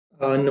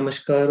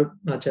Namaskar,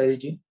 Acharya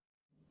ji.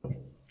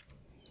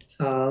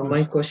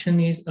 My question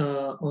is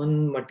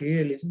on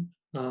materialism.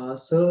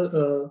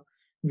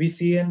 We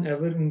see an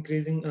ever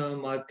increasing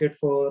market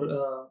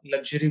for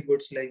luxury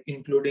goods, like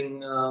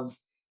including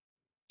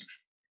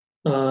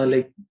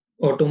like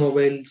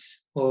automobiles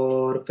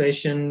or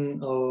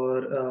fashion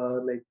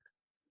or like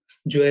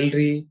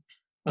jewelry.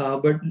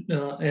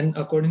 And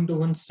according to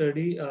one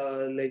study,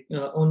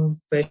 on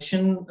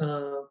fashion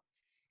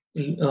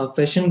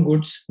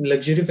goods,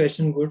 luxury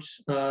fashion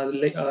goods,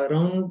 like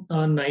around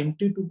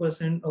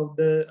 92% of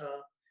the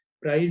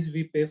price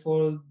we pay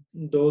for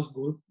those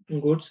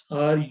goods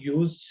are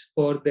used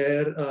for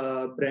their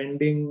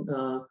branding,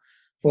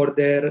 for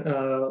their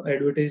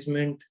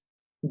advertisement,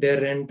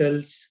 their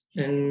rentals,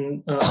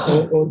 and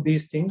all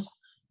these things.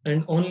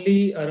 And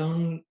only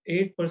around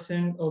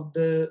 8% of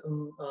the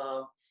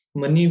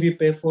money we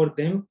pay for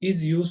them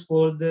is used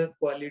for the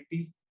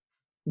quality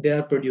they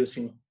are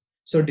producing.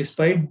 So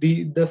despite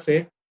the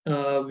fact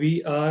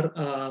we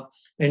are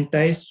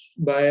enticed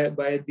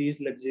by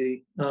these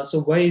luxury,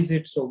 so why is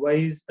it so? Why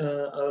is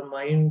our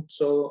mind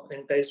so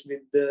enticed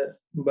with the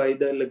by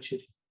the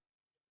luxury?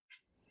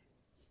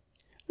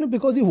 No,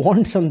 because you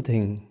want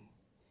something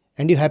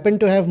and you happen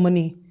to have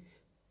money.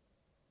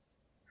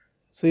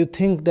 So you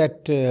think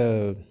that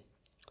the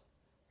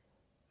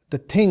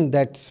thing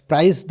that's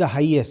priced the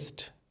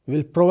highest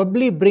will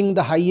probably bring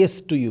the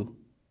highest to you.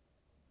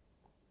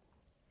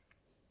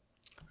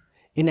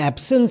 In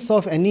absence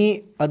of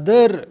any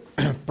other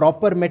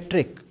proper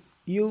metric,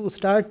 you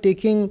start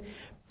taking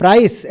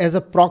price as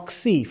a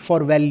proxy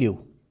for value.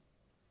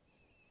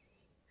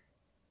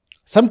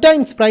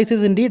 Sometimes price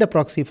is indeed a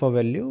proxy for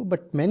value,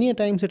 but many a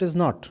times it is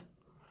not.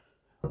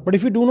 But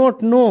if you do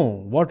not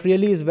know what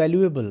really is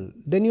valuable,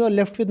 then you are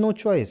left with no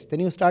choice. Then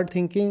you start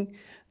thinking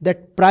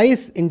that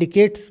price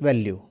indicates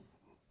value.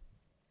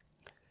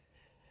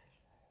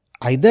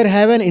 Either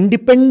have an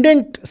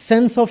independent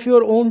sense of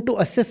your own to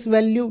assess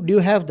value. Do you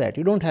have that?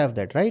 You don't have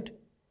that, right?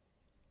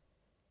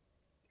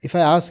 If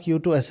I ask you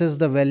to assess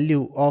the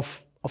value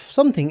of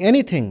something,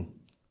 anything,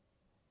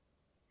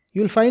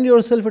 you'll find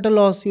yourself at a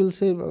loss. You'll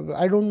say,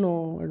 I don't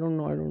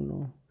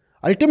know.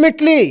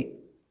 Ultimately,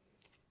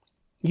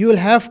 you will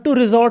have to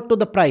resort to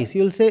the price.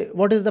 You'll say,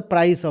 what is the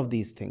price of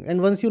these things?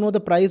 And once you know the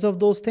price of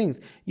those things,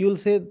 you'll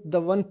say the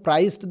one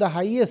priced the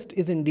highest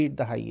is indeed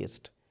the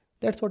highest.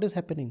 That's what is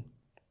happening.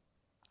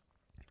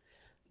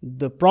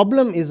 The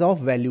problem is of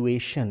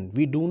valuation.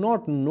 We do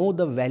not know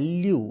the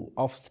value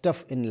of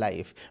stuff in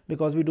life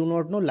because we do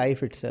not know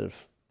life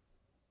itself.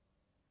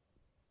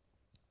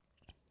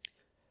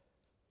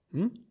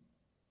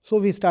 So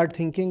we start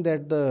thinking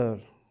that the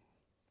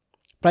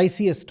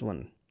priciest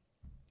one,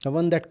 the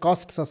one that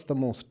costs us the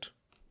most,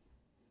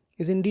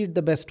 is indeed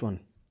the best one.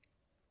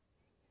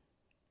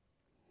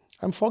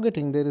 I'm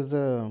forgetting, there is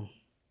a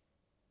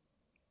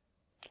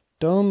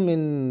term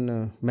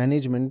in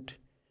management.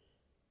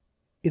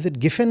 Is it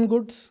giffen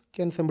goods?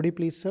 Can somebody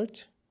please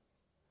search?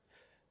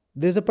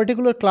 There's a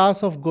particular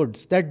class of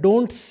goods that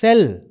don't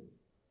sell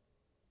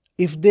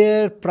if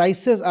their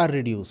prices are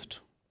reduced.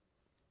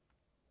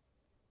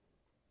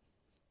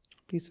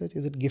 Please search,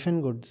 is it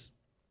giffen goods?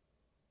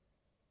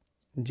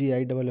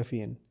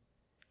 Giffen.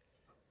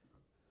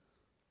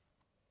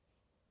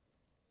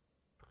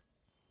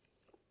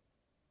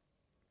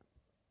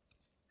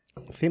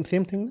 Same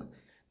thing.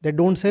 They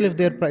don't sell if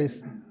their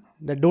prices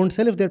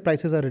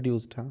are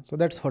reduced. So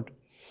that's what.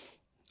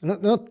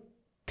 Now,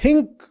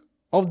 think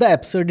of the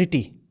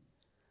absurdity,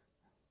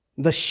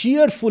 the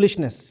sheer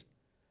foolishness.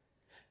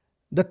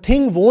 The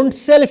thing won't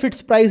sell if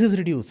its price is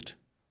reduced.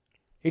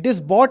 It is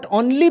bought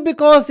only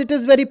because it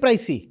is very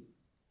pricey.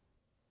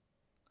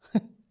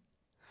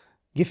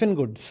 Giffen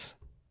goods.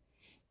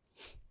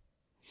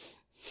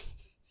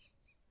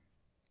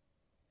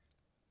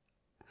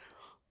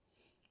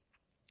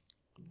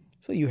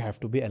 So you have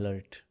to be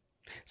alert.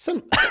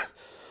 Sorry.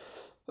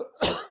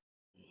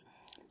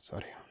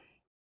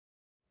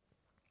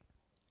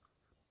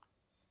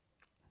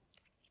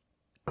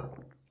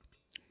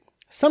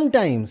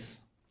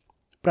 Sometimes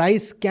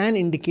price can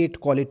indicate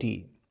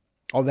quality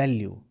or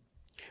value.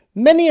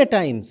 Many a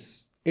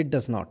times it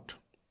does not.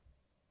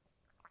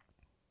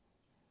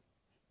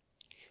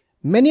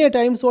 Many a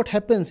times what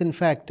happens in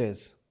fact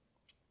is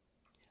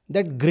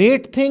that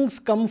great things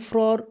come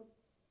for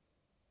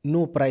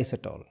no price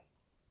at all.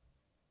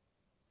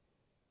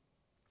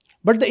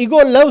 But the ego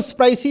loves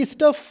pricey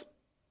stuff.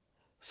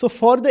 So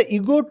for the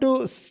ego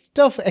to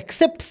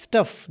accept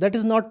stuff that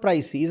is not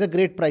pricey is a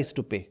great price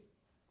to pay.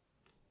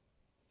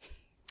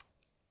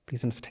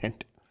 Please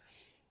understand.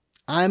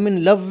 I am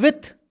in love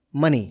with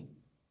money,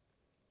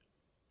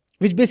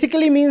 which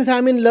basically means I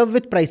am in love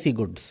with pricey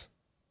goods.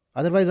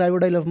 Otherwise, why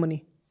would I love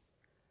money?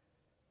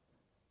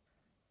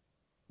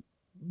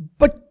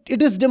 But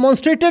it is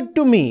demonstrated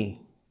to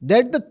me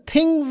that the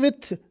thing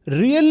with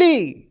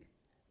really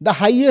the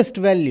highest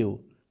value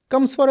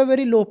comes for a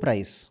very low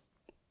price.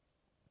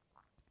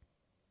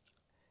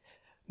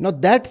 Now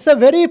that's a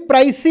very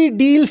pricey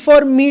deal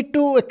for me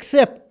to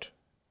accept.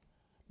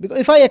 Because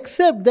if I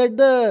accept that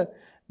the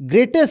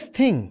greatest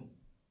thing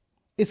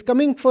is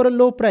coming for a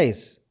low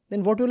price,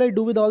 then what will I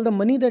do with all the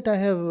money that I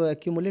have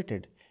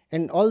accumulated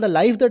and all the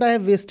life that I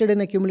have wasted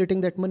in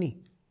accumulating that money?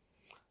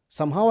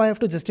 Somehow I have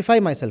to justify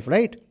myself,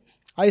 right?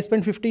 I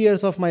spent 50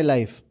 years of my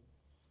life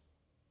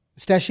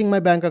stashing my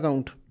bank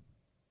account.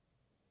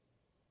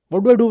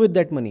 What do I do with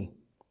that money?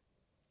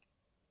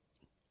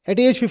 At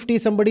age 50,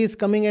 somebody is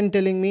coming and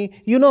telling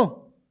me,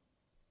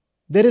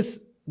 there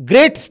is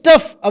great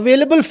stuff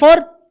available for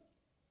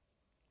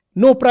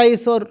no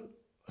price or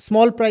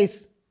small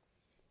price.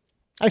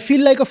 I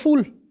feel like a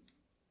fool.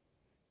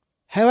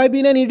 Have I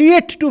been an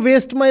idiot to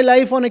waste my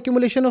life on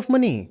accumulation of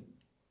money?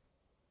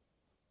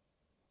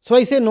 So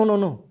I say,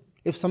 no.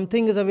 If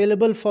something is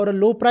available for a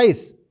low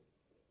price,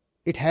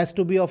 it has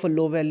to be of a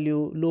low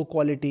value, low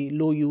quality,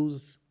 low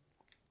use.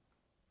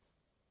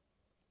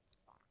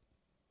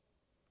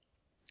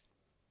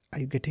 Are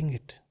you getting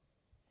it?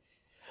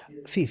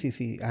 Yes.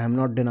 See, I am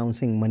not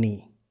denouncing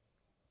money.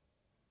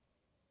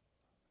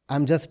 I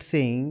am just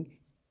saying,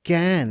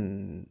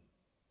 can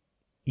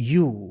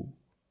you,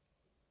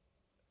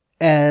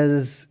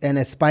 as an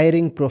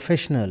aspiring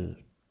professional,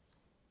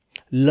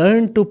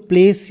 learn to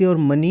place your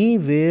money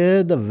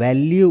where the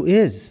value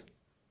is?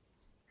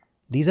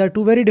 These are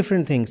two very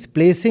different things.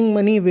 Placing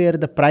money where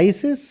the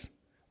price is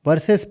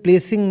versus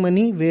placing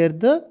money where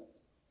the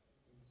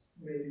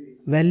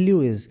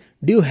value is.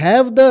 Do you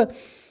have the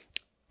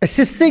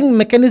assessing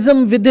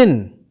mechanism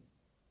within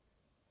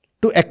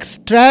to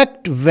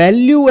extract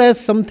value as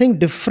something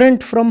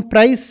different from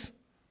price?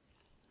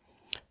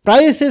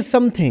 Price is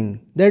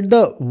something that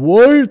the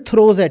world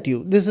throws at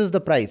you. This is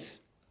the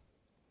price.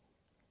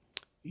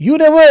 You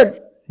never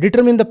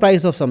determine the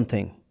price of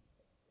something.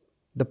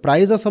 The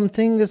price of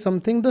something is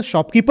something the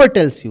shopkeeper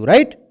tells you,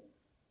 right?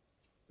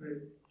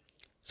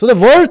 So the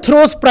world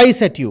throws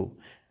price at you.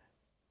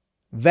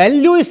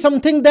 Value is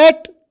something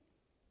that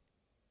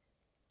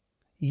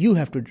you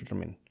have to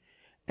determine.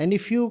 And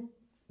if you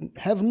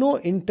have no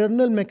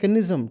internal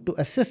mechanism to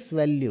assess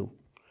value,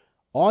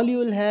 all you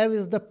will have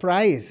is the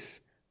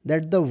price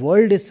that the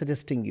world is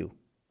suggesting you.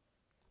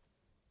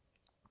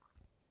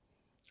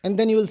 And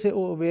then you will say,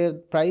 oh, where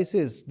price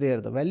is, there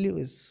the value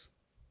is.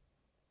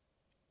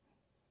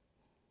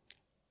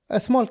 A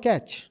small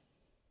catch.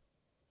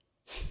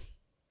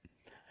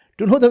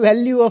 To know the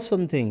value of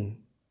something,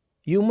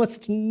 you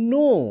must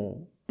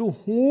know to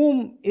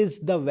whom is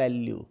the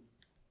value.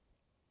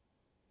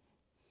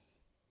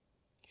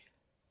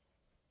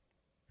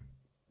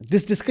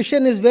 This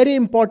discussion is very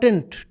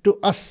important to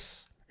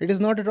us. It is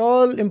not at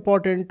all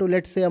important to,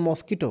 let's say, a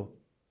mosquito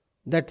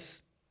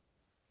that's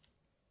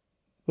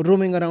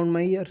roaming around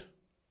my ear.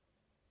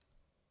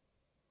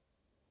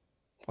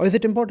 Or is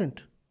it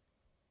important?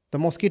 The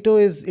mosquito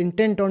is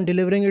intent on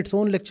delivering its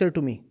own lecture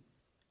to me.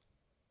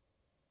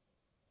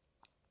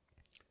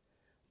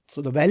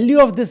 So the value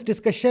of this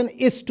discussion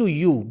is to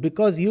you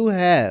because you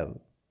have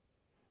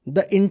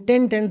the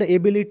intent and the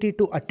ability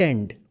to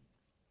attend,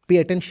 pay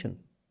attention.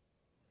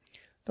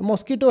 The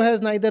mosquito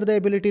has neither the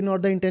ability nor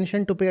the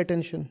intention to pay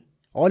attention.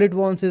 All it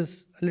wants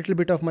is a little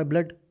bit of my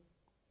blood.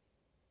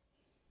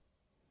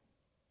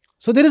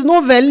 So there is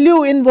no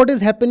value in what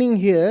is happening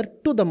here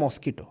to the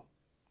mosquito.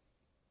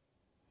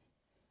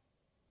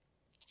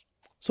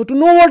 So to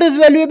know what is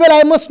valuable,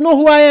 I must know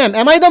who I am.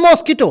 Am I the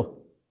mosquito,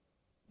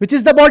 which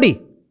is the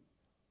body?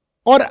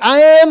 Or I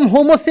am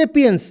Homo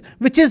sapiens,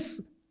 which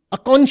is a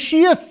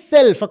conscious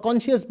self, a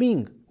conscious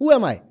being. Who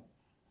am I?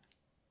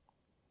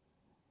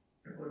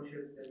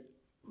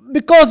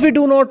 Because we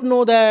do not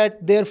know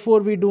that,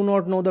 therefore we do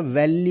not know the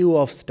value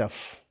of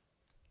stuff.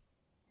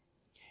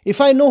 If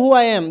I know who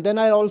I am, then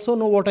I also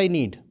know what I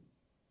need.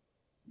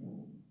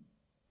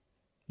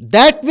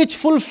 That which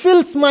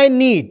fulfills my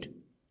need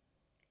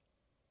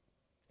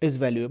is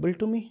valuable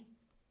to me.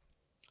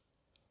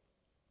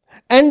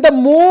 And the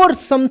more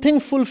something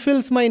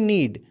fulfills my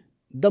need,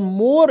 the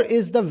more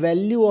is the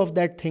value of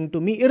that thing to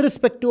me,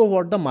 irrespective of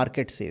what the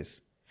market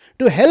says.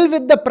 To hell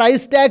with the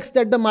price tags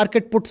that the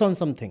market puts on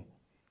something.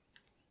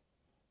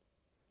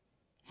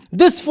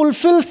 This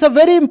fulfills a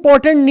very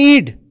important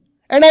need.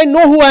 And I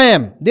know who I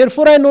am.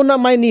 Therefore, I know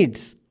my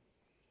needs.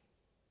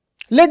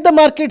 Let the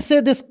market say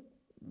this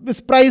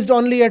is priced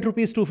only at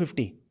rupees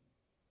 250.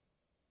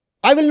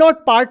 I will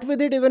not part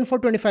with it even for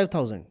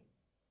 25,000.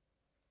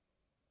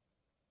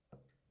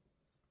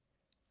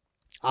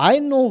 I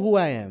know who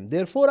I am.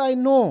 Therefore, I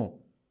know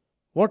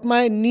what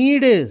my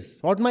need is,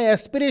 what my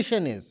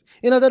aspiration is.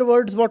 In other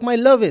words, what my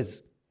love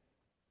is.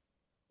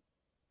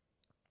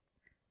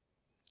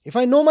 If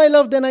I know my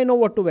love, then I know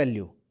what to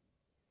value.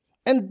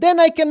 And then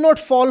I cannot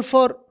fall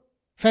for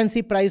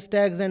fancy price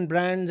tags and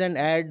brands and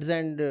ads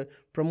and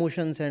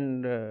promotions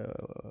and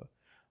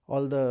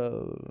all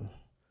the...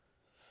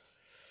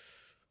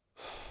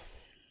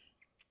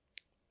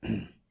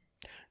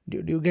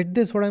 Do you get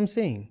this, what I'm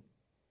saying?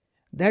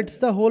 That's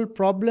the whole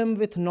problem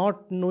with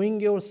not knowing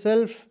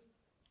yourself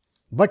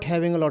but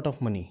having a lot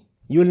of money.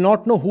 You will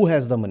not know who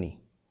has the money.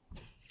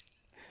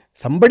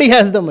 Somebody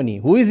has the money.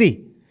 Who is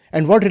he?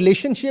 And what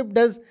relationship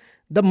does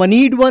the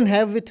moneyed one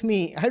have with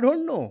me? I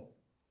don't know.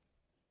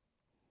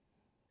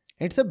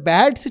 It's a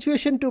bad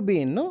situation to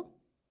be in, no?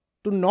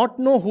 To not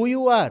know who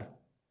you are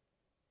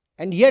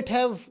and yet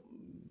have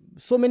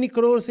so many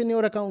crores in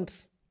your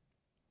accounts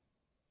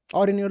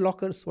or in your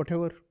lockers,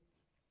 whatever.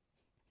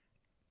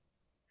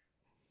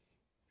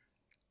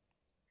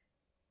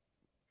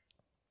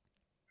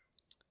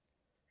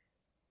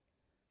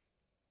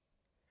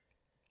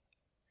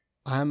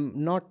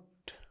 I'm not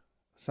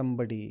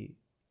somebody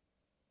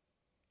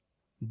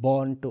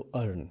born to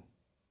earn.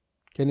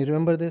 Can you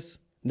remember this?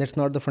 That's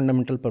not the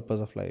fundamental purpose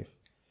of life.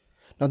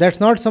 Now, that's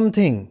not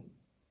something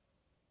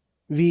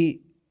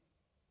we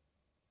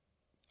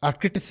are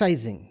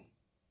criticizing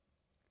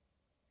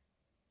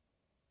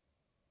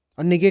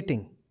or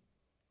negating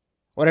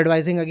or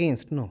advising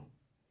against. No.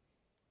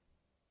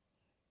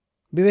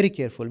 Be very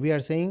careful. We are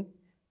saying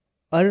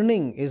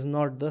earning is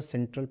not the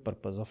central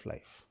purpose of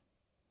life.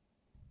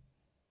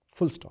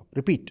 Full stop.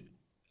 Repeat.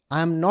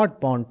 I am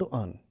not born to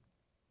earn.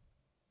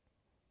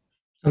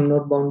 I'm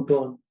not bound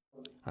to earn.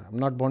 I am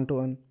not born to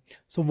earn.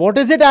 So, what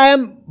is it I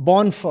am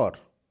born for?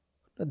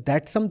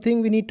 That's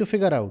something we need to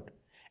figure out.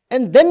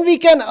 And then we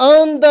can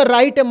earn the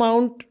right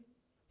amount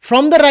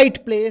from the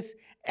right place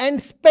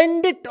and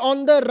spend it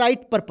on the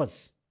right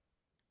purpose.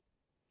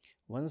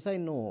 Once I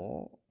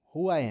know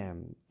who I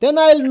am, then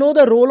I'll know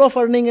the role of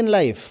earning in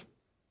life.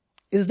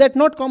 Is that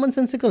not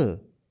commonsensical?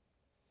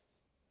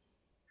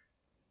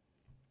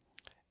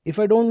 If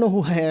I don't know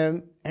who I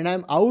am and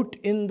I'm out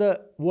in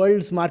the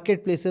world's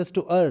marketplaces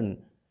to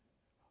earn,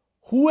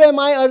 who am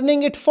I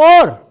earning it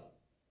for?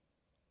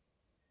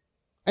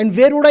 And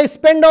where would I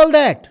spend all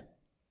that?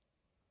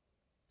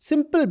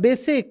 Simple,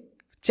 basic,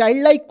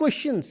 childlike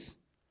questions.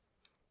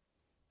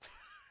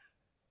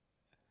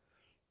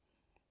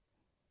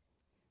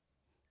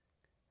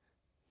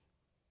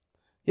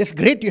 Yes,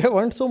 great, you have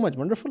earned so much,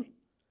 wonderful.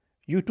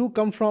 You too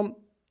come from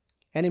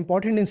an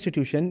important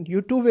institution,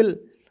 you too will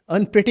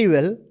earn pretty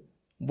well.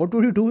 What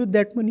would you do with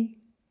that money?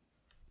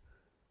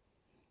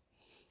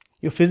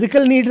 Your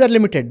physical needs are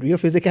limited, your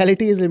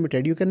physicality is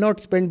limited. You cannot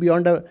spend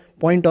beyond a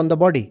point on the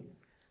body.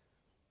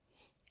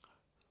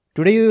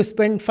 Today you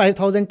spend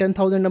 5,000,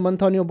 10,000 a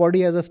month on your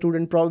body as a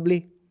student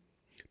probably.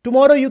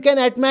 Tomorrow you can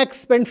at max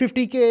spend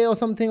 50k or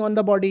something on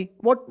the body.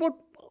 What?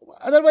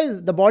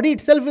 Otherwise the body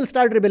itself will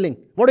start rebelling.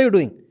 What are you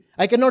doing?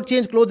 I cannot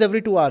change clothes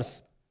every 2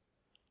 hours.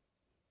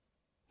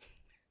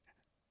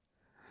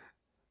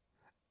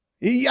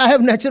 I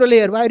have natural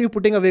hair. Why are you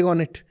putting a wig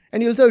on it?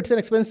 And also it's an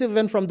expensive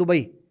one from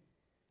Dubai.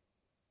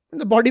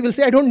 And the body will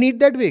say, I don't need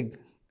that wig.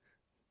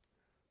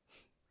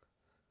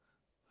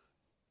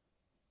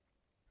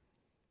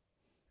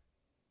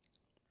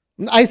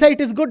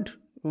 Eyesight is good.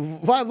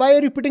 Why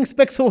are you putting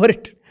specs over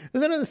it?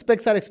 The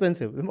specs are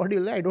expensive. The body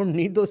will say, I don't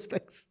need those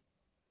specs.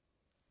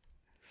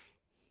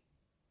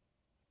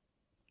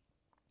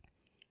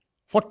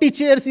 40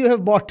 chairs you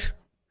have bought.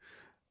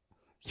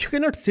 You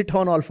cannot sit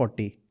on all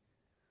 40.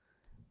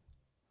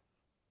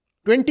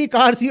 20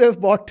 cars you have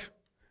bought.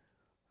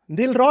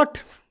 They'll rot.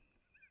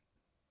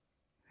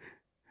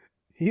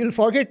 You'll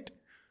forget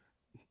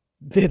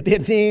their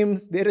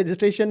names, their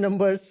registration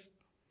numbers.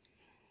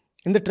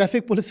 And the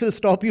traffic police will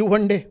stop you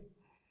one day.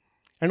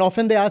 And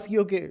often they ask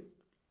you, okay,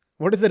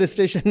 what is the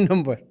registration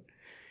number?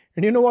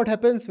 And you know what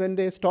happens when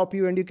they stop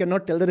you and you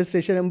cannot tell the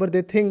registration number?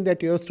 They think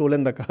that you have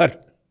stolen the car.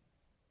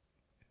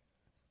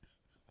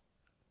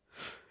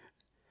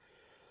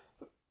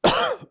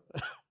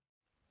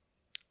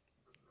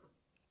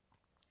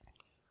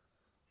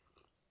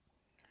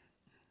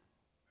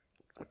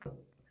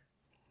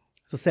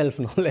 So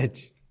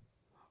self-knowledge.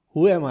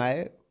 Who am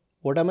I?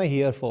 What am I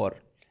here for?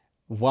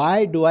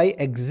 Why do I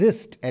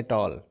exist at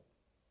all?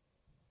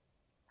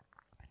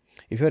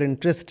 If you're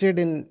interested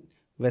in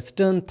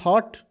Western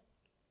thought,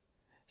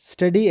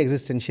 study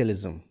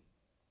existentialism.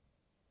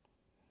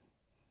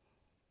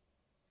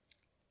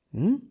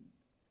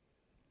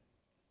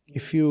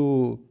 If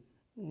you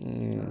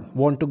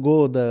want to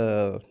go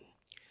the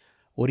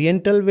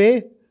Oriental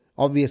way,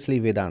 obviously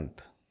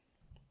Vedanta.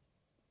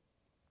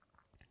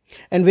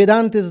 And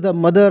Vedanta is the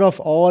mother of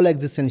all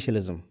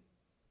existentialism.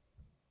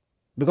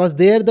 Because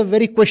there the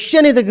very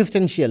question is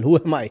existential. Who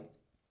am I?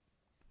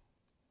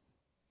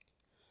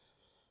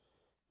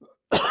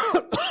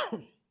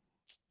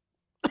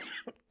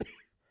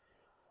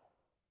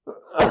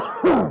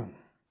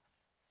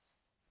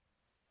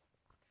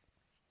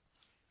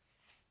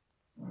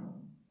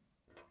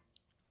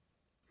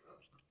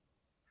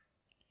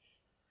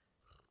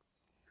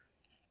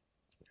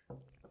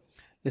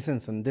 Listen,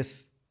 son,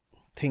 this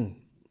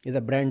thing is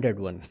a branded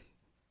one,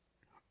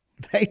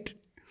 right?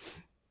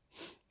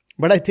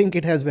 But I think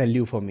it has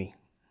value for me.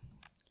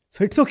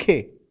 So it's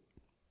okay.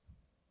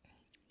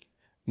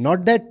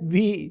 Not that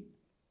we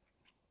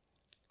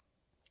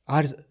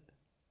are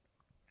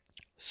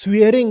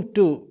swearing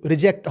to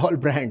reject all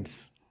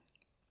brands.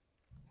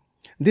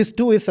 This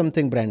too is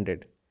something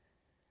branded.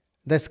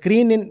 The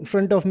screen in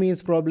front of me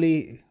is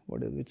probably,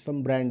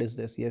 some brand is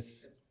this?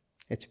 Yes,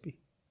 HP.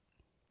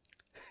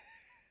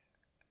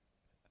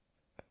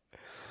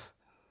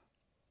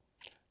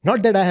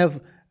 Not that I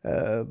have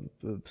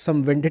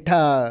some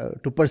vendetta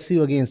to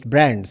pursue against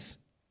brands.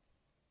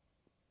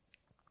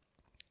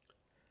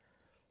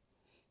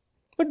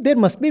 But there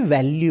must be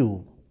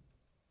value.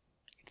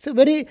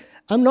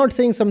 I'm not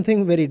saying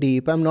something very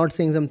deep. I'm not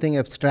saying something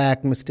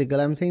abstract,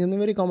 mystical. I'm saying something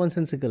very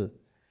commonsensical.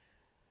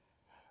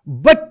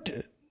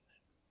 But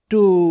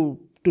to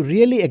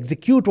really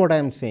execute what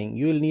I'm saying,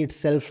 you will need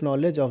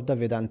self-knowledge of the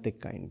Vedantic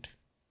kind.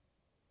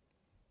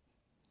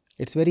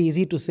 It's very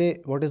easy to say,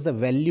 what is the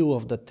value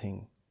of the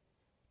thing?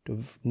 To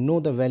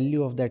know the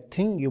value of that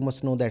thing, you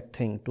must know that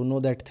thing. To know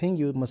that thing,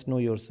 you must know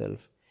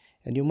yourself.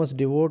 And you must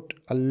devote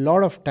a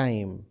lot of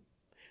time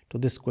to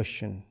this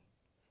question.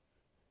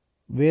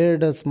 Where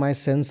does my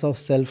sense of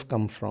self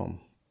come from?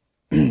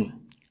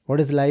 What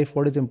is life?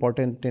 What is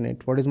important in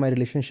it? What is my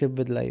relationship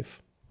with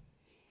life?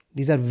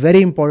 These are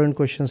very important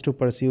questions to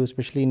pursue,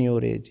 especially in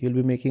your age. You'll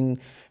be making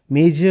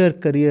major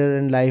career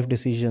and life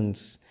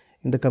decisions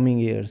in the coming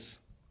years.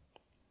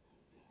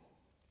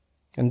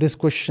 And this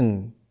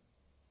question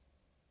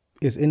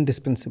is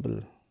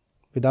indispensable.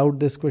 Without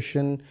this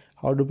question,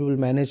 how do people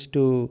manage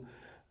to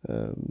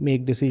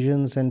make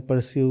decisions and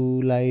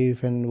pursue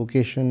life and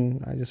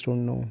vocation? I just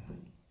don't know.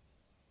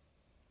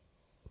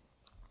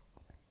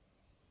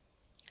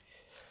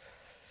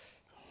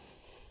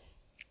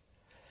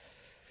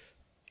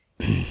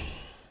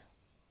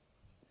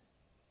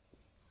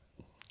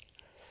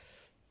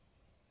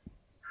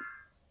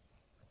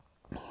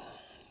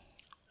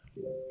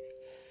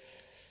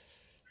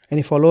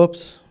 Any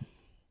follow-ups?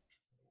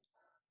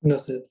 No,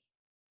 sir.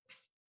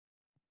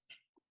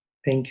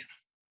 Thank you.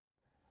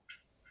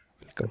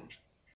 Welcome.